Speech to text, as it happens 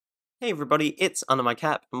Hey everybody, it's Under My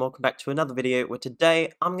Cap and welcome back to another video where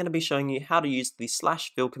today I'm going to be showing you how to use the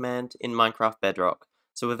 /fill command in Minecraft Bedrock.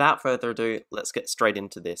 So without further ado, let's get straight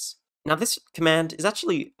into this. Now this command is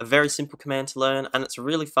actually a very simple command to learn and it's a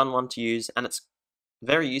really fun one to use and it's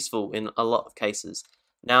very useful in a lot of cases.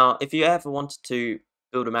 Now if you ever wanted to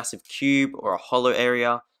build a massive cube or a hollow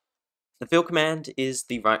area, the fill command is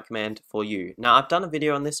the right command for you. Now I've done a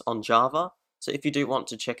video on this on Java, so if you do want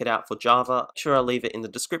to check it out for Java, make sure I'll leave it in the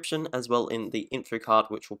description as well in the info card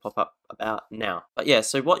which will pop up about now. But yeah,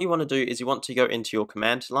 so what you want to do is you want to go into your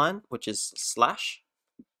command line, which is slash,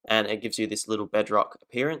 and it gives you this little Bedrock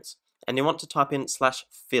appearance, and you want to type in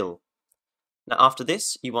 /fill. Now after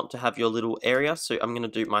this, you want to have your little area, so I'm going to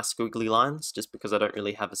do my squiggly lines just because I don't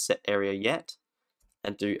really have a set area yet,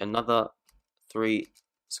 and do another 3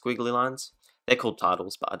 squiggly lines. They're called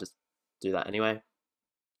titles, but I just do that anyway.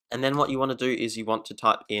 And then what you want to do is you want to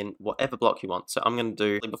type in whatever block you want. So I'm going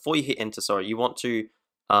to do, before you hit enter, you want to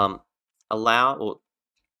allow or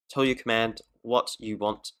tell your command what you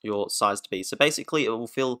want your size to be. So basically it will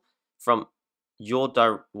fill from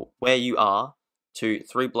where you are to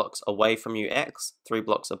 3 blocks away from you X, 3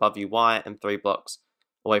 blocks above you Y, and 3 blocks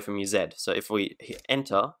away from you Z. So if we hit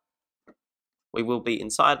enter, we will be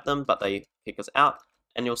inside them, but they kick us out,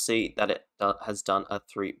 and you'll see that it has done a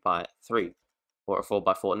 3x3. Or a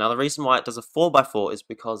 4x4. Now the reason why it does a 4x4 is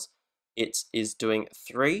because it is doing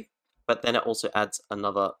 3, but then it also adds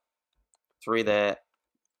another 3 there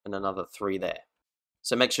and another 3 there.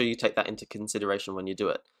 So make sure you take that into consideration when you do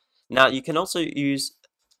it. Now you can also use,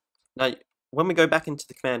 when we go back into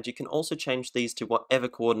the command, you can also change these to whatever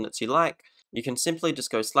coordinates you like. You can simply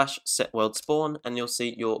just go /set_world_spawn and you'll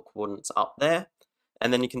see your coordinates up there,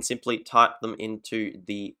 and then you can simply type them into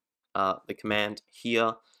the command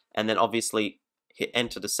here, and then obviously hit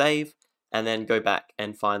enter to save, and then go back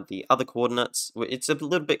and find the other coordinates. It's a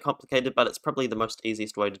little bit complicated, but it's probably the most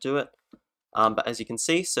easiest way to do it. But as you can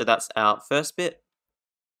see, so that's our first bit.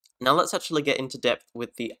 Now let's actually get into depth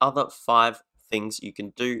with the other 5 things you can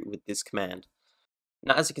do with this command.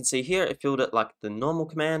 Now as you can see here, it filled it like the normal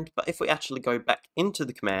command, but if we actually go back into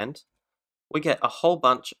the command, we get a whole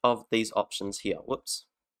bunch of these options here. Whoops.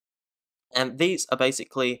 And these are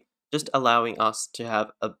basically just allowing us to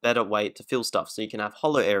have a better way to fill stuff. So you can have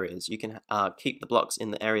hollow areas, you can keep the blocks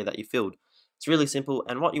in the area that you filled. It's really simple,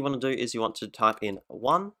 and what you want to do is you want to type in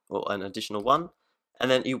 1, or an additional 1, and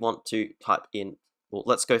then you want to type in, well,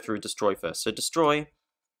 let's go through destroy first. So destroy,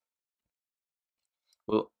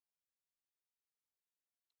 so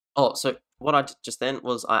what I did just then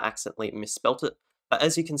was I accidentally misspelt it, but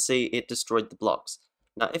as you can see, it destroyed the blocks.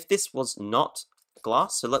 Now if this was not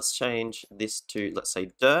glass, so let's change this to, let's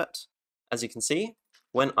say, dirt. As you can see,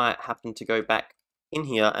 when I happen to go back in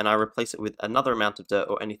here and I replace it with another amount of dirt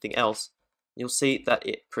or anything else, you'll see that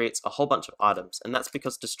it creates a whole bunch of items, and that's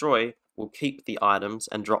because destroy will keep the items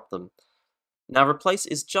and drop them. Now replace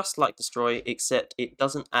is just like destroy, except it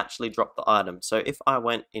doesn't actually drop the item. So if I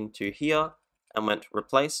went into here and went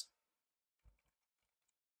replace,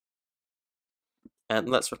 and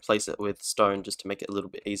let's replace it with stone just to make it a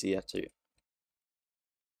little bit easier to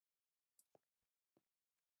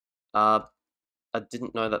I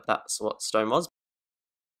didn't know that that's what stone was,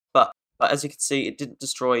 but as you can see, it didn't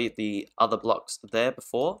destroy the other blocks there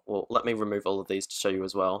before. Well, let me remove all of these to show you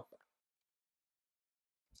as well.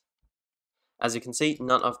 As you can see,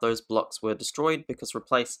 none of those blocks were destroyed because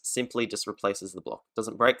replace simply just replaces the block. It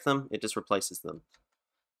doesn't break them, it just replaces them.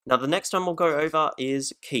 Now the next one we'll go over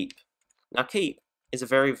is keep. Now keep is a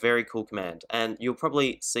very, very cool command, and you'll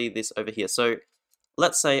probably see this over here. So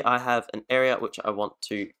let's say I have an area which I want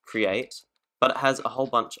to create, but it has a whole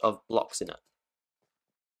bunch of blocks in it.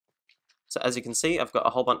 So as you can see, I've got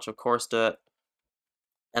a whole bunch of coarse dirt,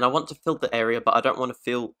 and I want to fill the area, but I don't want to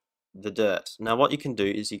fill the dirt. Now what you can do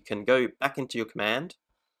is you can go back into your command,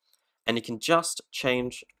 and you can just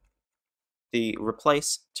change the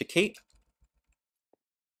replace to keep,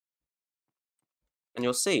 and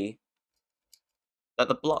you'll see that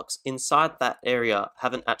the blocks inside that area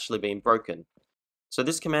haven't actually been broken. So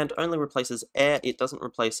this command only replaces air, it doesn't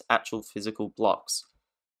replace actual physical blocks.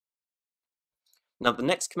 Now the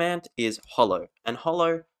next command is hollow, and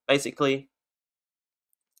hollow basically,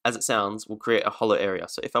 as it sounds, will create a hollow area.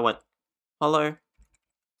 So if I went hollow,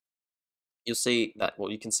 you'll see that, well,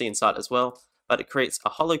 you can see inside as well, but it creates a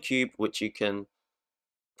hollow cube which you can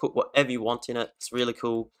put whatever you want in it. It's really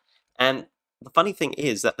cool. And the funny thing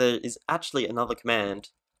is that there is actually another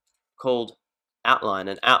command called outline,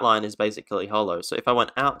 and outline is basically hollow. So if I went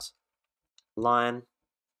outline,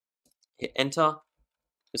 hit enter,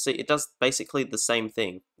 you see it does basically the same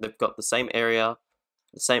thing. They've got the same area,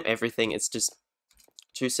 the same everything, it's just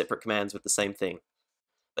two separate commands with the same thing.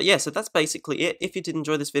 But yeah, so that's basically it. If you did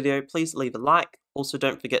enjoy this video, please leave a like. Also,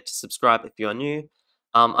 don't forget to subscribe if you are new.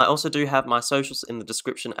 I also do have my socials in the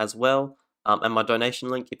description as well, and my donation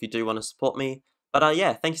link if you do want to support me. But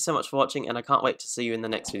yeah, thank you so much for watching, and I can't wait to see you in the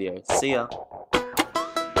next video. See ya!